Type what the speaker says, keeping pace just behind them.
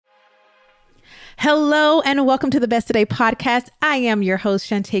Hello and welcome to the Best Today podcast. I am your host,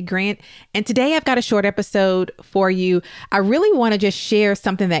 Shantae Grant, and today I've got a short episode for you. I really want to just share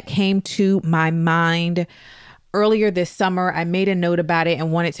something that came to my mind earlier this summer. I made a note about it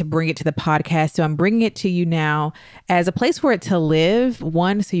and wanted to bring it to the podcast. So I'm bringing it to you now as a place for it to live.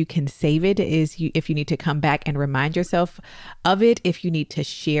 One, so you can save it if you need to come back and remind yourself of it. If you need to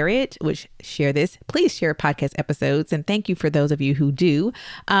share it, which share this, please share podcast episodes. And thank you for those of you who do.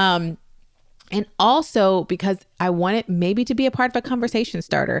 And also because I want it maybe to be a part of a conversation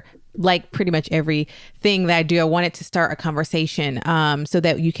starter. Like pretty much everything that I do, I want it to start a conversation so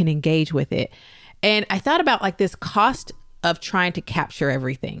that you can engage with it. And I thought about like this cost of trying to capture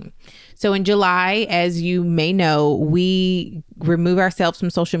everything. So in July, as you may know, we remove ourselves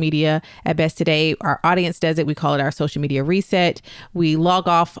from social media at Best Today. Our audience does it. We call it our social media reset. We log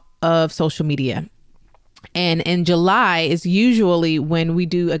off of social media. And in July is usually when we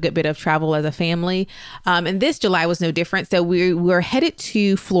do a good bit of travel as a family. And this July was no different. So we're headed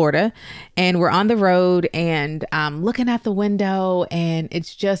to Florida and we're on the road and looking out the window. And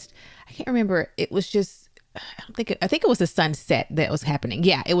it's just, I can't remember. It was just, I think it was a sunset that was happening.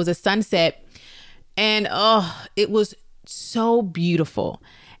 Yeah, it was a sunset. And it was so beautiful.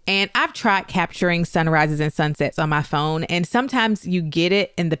 And I've tried capturing sunrises and sunsets on my phone. And sometimes you get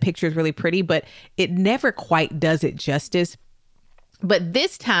it and the picture is really pretty, but it never quite does it justice. But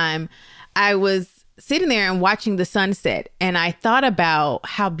this time I was sitting there and watching the sunset and I thought about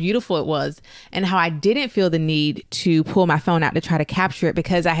how beautiful it was and how I didn't feel the need to pull my phone out to try to capture it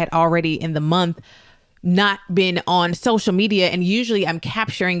because I had already in the month not been on social media. And usually I'm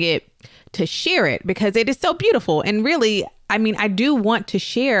capturing it to share it because it is so beautiful. And really, I mean, I do want to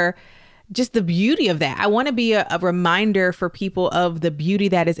share just the beauty of that. I want to be a reminder for people of the beauty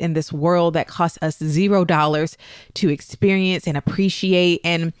that is in this world that costs us $0 to experience and appreciate.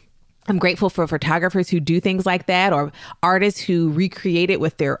 And I'm grateful for photographers who do things like that or artists who recreate it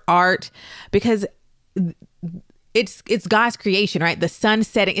with their art because it's God's creation, right? The sun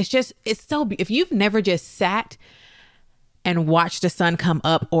setting. It's so, if you've never just sat and watch the sun come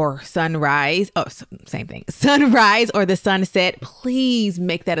up or sunrise, same thing, sunrise or the sunset, please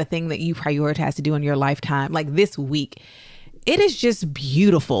make that a thing that you prioritize to do in your lifetime. Like this week, it is just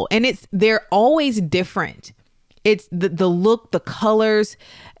beautiful. And they're always different. It's the look, the colors,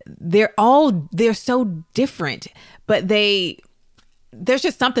 they're so different, but there's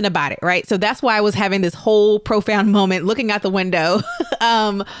just something about it, right? So that's why I was having this whole profound moment looking out the window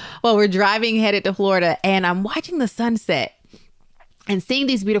while we're driving headed to Florida and I'm watching the sunset and seeing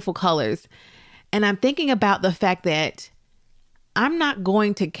these beautiful colors. And I'm thinking about the fact that I'm not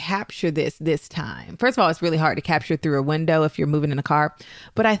going to capture this time. First of all, it's really hard to capture through a window if you're moving in a car.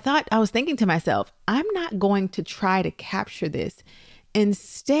 But I was thinking to myself, I'm not going to try to capture this.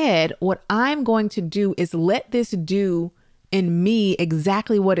 Instead, what I'm going to do is let this do in me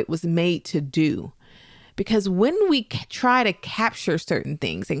exactly what it was made to do. Because when we try to capture certain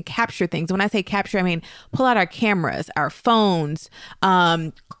things and capture things, when I say capture, I mean, pull out our cameras, our phones,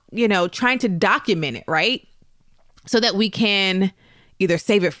 trying to document it, right? So that we can either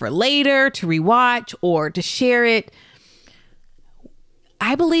save it for later to rewatch or to share it.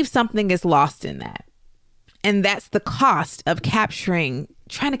 I believe something is lost in that. And that's the cost of trying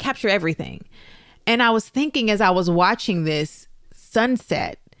to capture everything. And I was thinking as I was watching this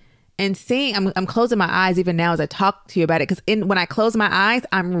sunset and seeing, I'm closing my eyes even now as I talk to you about it. Because when I close my eyes,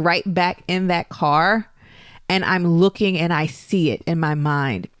 I'm right back in that car and I'm looking and I see it in my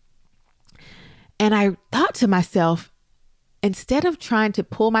mind. And I thought to myself, instead of trying to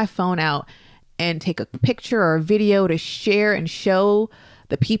pull my phone out and take a picture or a video to share and show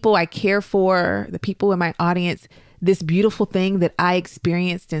the people I care for, the people in my audience, this beautiful thing that I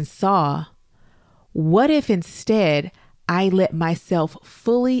experienced and saw, what if instead I let myself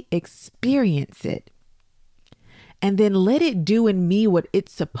fully experience it and then let it do in me what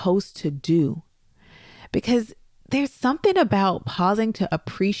it's supposed to do? Because there's something about pausing to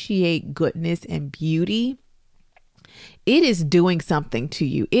appreciate goodness and beauty. It is doing something to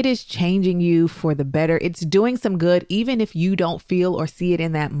you. It is changing you for the better. It's doing some good, even if you don't feel or see it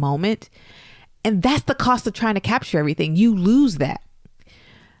in that moment. And that's the cost of trying to capture everything. You lose that.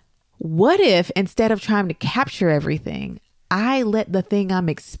 What if instead of trying to capture everything, I let the thing I'm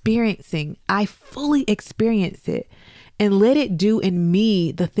experiencing, I fully experience it and let it do in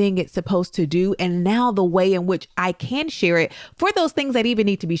me the thing it's supposed to do. And now the way in which I can share it for those things that even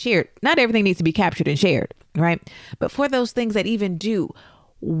need to be shared. Not everything needs to be captured and shared, right? But for those things that even do,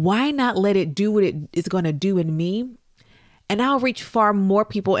 why not let it do what it is going to do in me? And I'll reach far more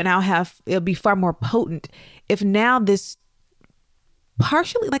people and it'll be far more potent if now this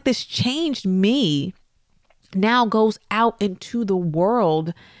partially like this changed me now goes out into the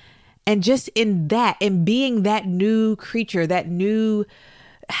world. And just in being that new creature,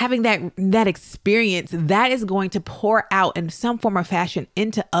 having that experience, that is going to pour out in some form or fashion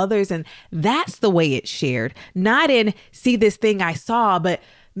into others. And that's the way it's shared. Not in, see this thing I saw, but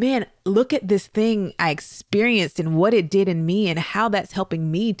man, look at this thing I experienced and what it did in me and how that's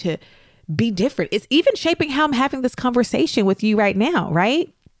helping me to be different. It's even shaping how I'm having this conversation with you right now,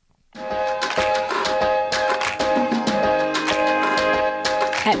 right?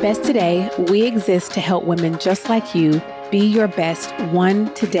 At Best Today, we exist to help women just like you be your best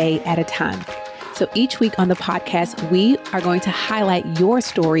one today at a time. So each week on the podcast, we are going to highlight your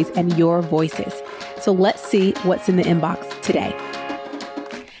stories and your voices. So let's see what's in the inbox today.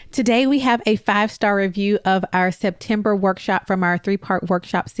 Today, we have a 5-star review of our September workshop from our 3-part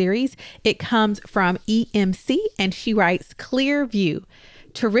workshop series. It comes from EMC, and she writes, "Clear view.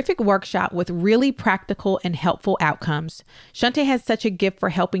 Terrific workshop with really practical and helpful outcomes. Shante has such a gift for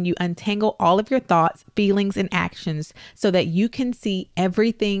helping you untangle all of your thoughts, feelings, and actions so that you can see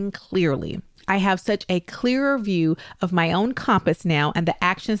everything clearly. I have such a clearer view of my own compass now and the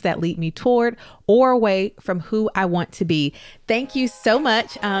actions that lead me toward or away from who I want to be." Thank you so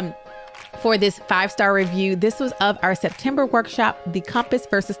much for this 5-star review. This was of our September workshop, The Compass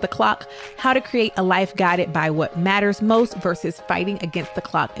versus the Clock, how to create a life guided by what matters most versus fighting against the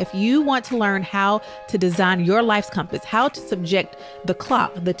clock. If you want to learn how to design your life's compass, how to subject the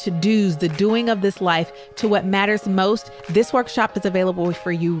clock, the to-dos, the doing of this life to what matters most, this workshop is available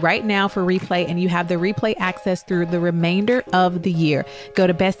for you right now for replay, and you have the replay access through the remainder of the year. Go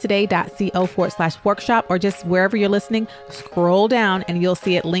to besttoday.co/workshop, or just wherever you're listening, scroll down and you'll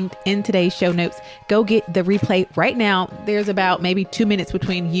see it linked in today's show notes. Go get the replay right now. There's about maybe 2 minutes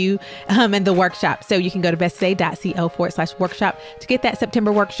between you and the workshop. So you can go to besttoday.co/workshop to get that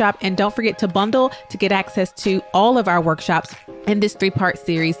September workshop. And don't forget to bundle to get access to all of our workshops in this 3-part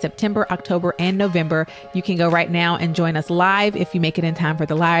series, September, October, and November. You can go right now and join us live if you make it in time for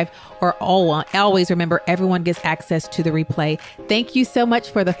the live, or always remember, everyone gets access to the replay. Thank you so much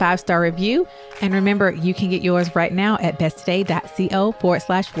for the 5-star review. And remember, you can get yours right now at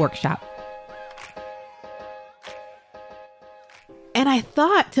besttoday.co/workshop. And I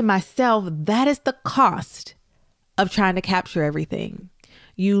thought to myself, that is the cost of trying to capture everything.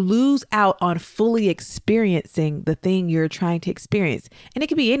 You lose out on fully experiencing the thing you're trying to experience. And it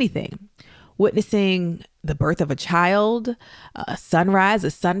could be anything. Witnessing the birth of a child, a sunrise,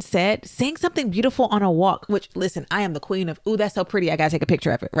 a sunset, seeing something beautiful on a walk, which, listen, I am the queen of, ooh, that's so pretty, I gotta take a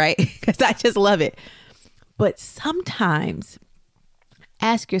picture of it, right? Because I just love it. But sometimes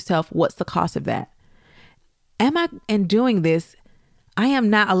ask yourself, what's the cost of that? Am I, in doing this, I am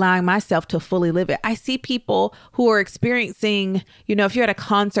not allowing myself to fully live it. I see people who are experiencing, if you're at a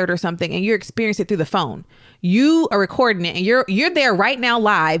concert or something and you're experiencing it through the phone, you are recording it and you're there right now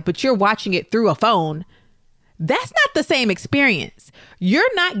live, but you're watching it through a phone. That's not the same experience.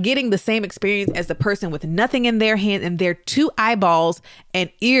 You're not getting the same experience as the person with nothing in their hand, and their 2 eyeballs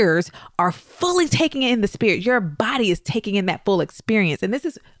and ears are fully taking it in the spirit. Your body is taking in that full experience. And this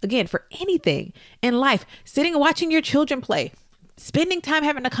is, again, for anything in life, sitting and watching your children play, spending time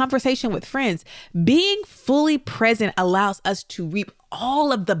having a conversation with friends. Being fully present allows us to reap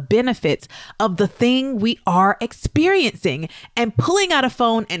all of the benefits of the thing we are experiencing. And pulling out a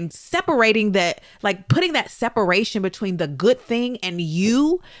phone and separating that, like putting that separation between the good thing and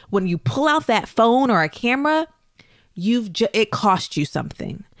you, when you pull out that phone or a camera, it cost you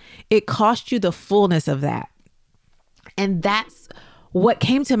something. It cost you the fullness of that. And that's what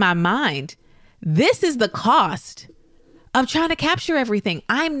came to my mind. This is the cost of trying to capture everything.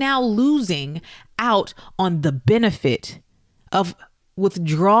 I'm now losing out on the benefit of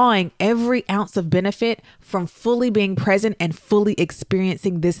withdrawing every ounce of benefit from fully being present and fully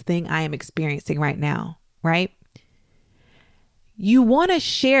experiencing this thing I am experiencing right now, right? You want to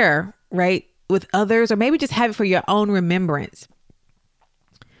share, right, with others, or maybe just have it for your own remembrance.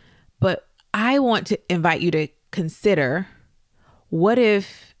 But I want to invite you to consider, what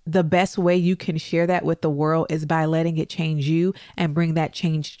if the best way you can share that with the world is by letting it change you and bring that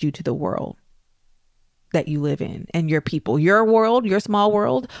change you to the world that you live in and your people, your world, your small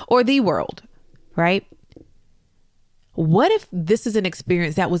world, or the world, right? What if this is an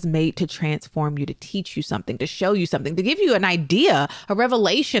experience that was made to transform you, to teach you something, to show you something, to give you an idea, a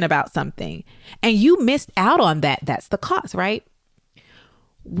revelation about something, and you missed out on that? That's the cost, right?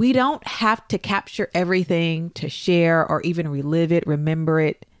 We don't have to capture everything to share or even relive it, remember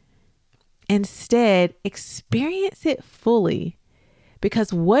it. Instead, experience it fully,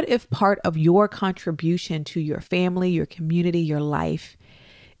 Because what if part of your contribution to your family, your community, your life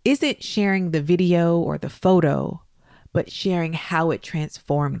isn't sharing the video or the photo, but sharing how it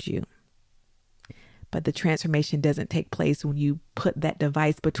transformed you? But the transformation doesn't take place when you put that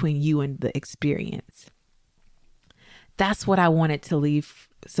device between you and the experience. That's what I wanted to leave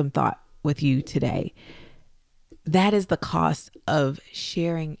some thought with you today. That is the cost of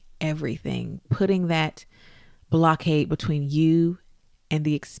sharing everything, putting that blockade between you and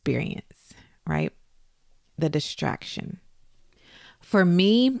the experience, right? The distraction. For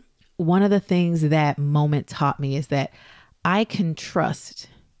me, one of the things that moment taught me is that I can trust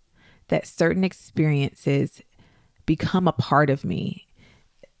that certain experiences become a part of me.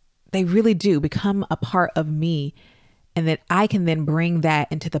 They really do become a part of me, and that I can then bring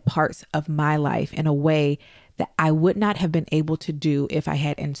that into the parts of my life in a way that I would not have been able to do if I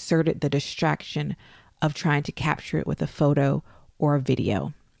had inserted the distraction of trying to capture it with a photo or a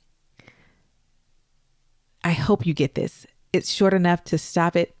video. I hope you get this. It's short enough to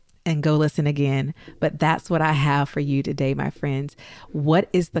stop it and go listen again, but that's what I have for you today, my friends. What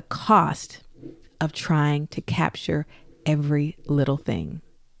is the cost of trying to capture every little thing?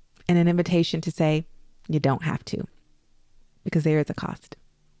 And an invitation to say, you don't have to, because there is a cost.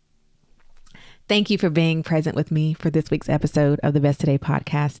 Thank you for being present with me for this week's episode of the Best Today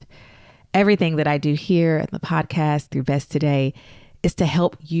podcast. Everything that I do here at the podcast through Best Today is to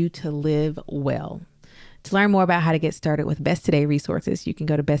help you to live well. To learn more about how to get started with Best Today resources, you can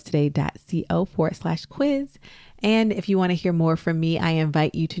go to besttoday.co/quiz. And if you want to hear more from me, I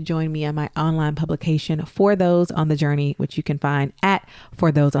invite you to join me on my online publication, For Those on the Journey, which you can find at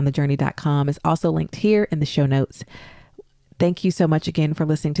forthoseonthejourney.com. It's also linked here in the show notes. Thank you so much again for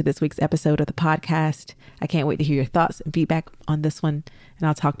listening to this week's episode of the podcast. I can't wait to hear your thoughts and feedback on this one, and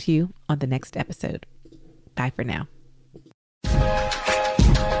I'll talk to you on the next episode. Bye for now.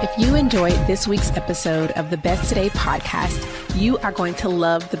 If you enjoyed this week's episode of the Best Today podcast, you are going to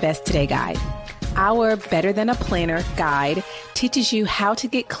love the Best Today Guide. Our Better Than a Planner guide teaches you how to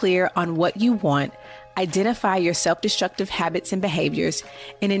get clear on what you want, identify your self-destructive habits and behaviors,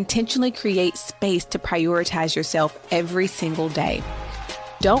 and intentionally create space to prioritize yourself every single day.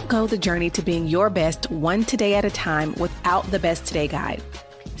 Don't go the journey to being your best one today at a time without the Best Today Guide.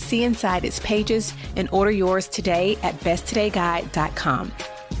 See inside its pages and order yours today at besttodayguide.com.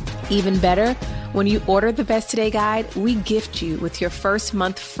 Even better, when you order the Best Today Guide, we gift you with your first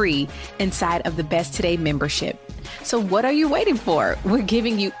month free inside of the Best Today membership. So what are you waiting for? We're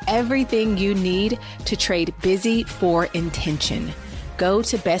giving you everything you need to trade busy for intention. Go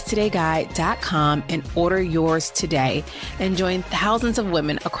to besttodayguide.com and order yours today and join thousands of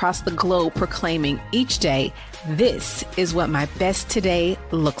women across the globe proclaiming each day, this is what my best today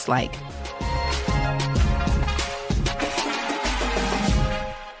looks like.